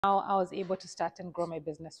Now I was able to start and grow my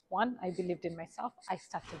business. One, I believed in myself. I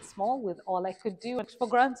started small with all I could do. For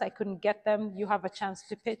grants, I couldn't get them. You have a chance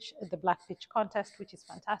to pitch at the Black Pitch contest, which is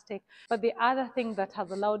fantastic. But the other thing that has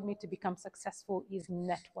allowed me to become successful is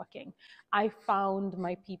networking. I found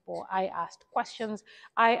my people. I asked questions.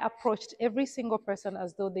 I approached every single person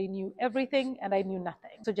as though they knew everything and I knew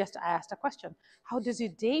nothing. So just I asked a question. How does your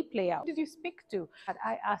day play out? Who did you speak to? And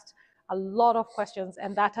I asked a lot of questions,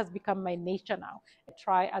 and that has become my nature now. I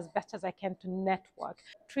try as best as I can to network,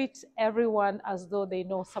 treat everyone as though they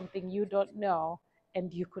know something you don't know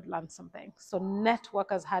and you could learn something. So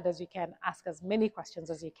network as hard as you can, ask as many questions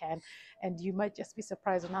as you can, and you might just be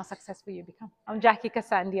surprised on how successful you become. I'm Jackie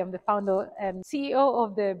Kasandi. I'm the founder and CEO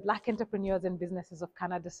of the Black Entrepreneurs and Businesses of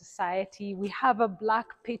Canada Society. We have a Black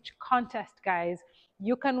Pitch contest, guys.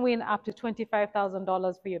 You can win up to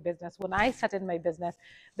 $25,000 for your business. When I started my business,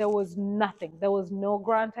 there was nothing. There was no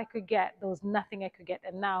grant I could get. There was nothing I could get.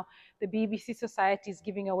 And now the BBC Society is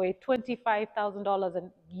giving away $25,000 and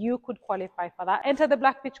you could qualify for that. Enter the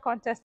Black Pitch contest.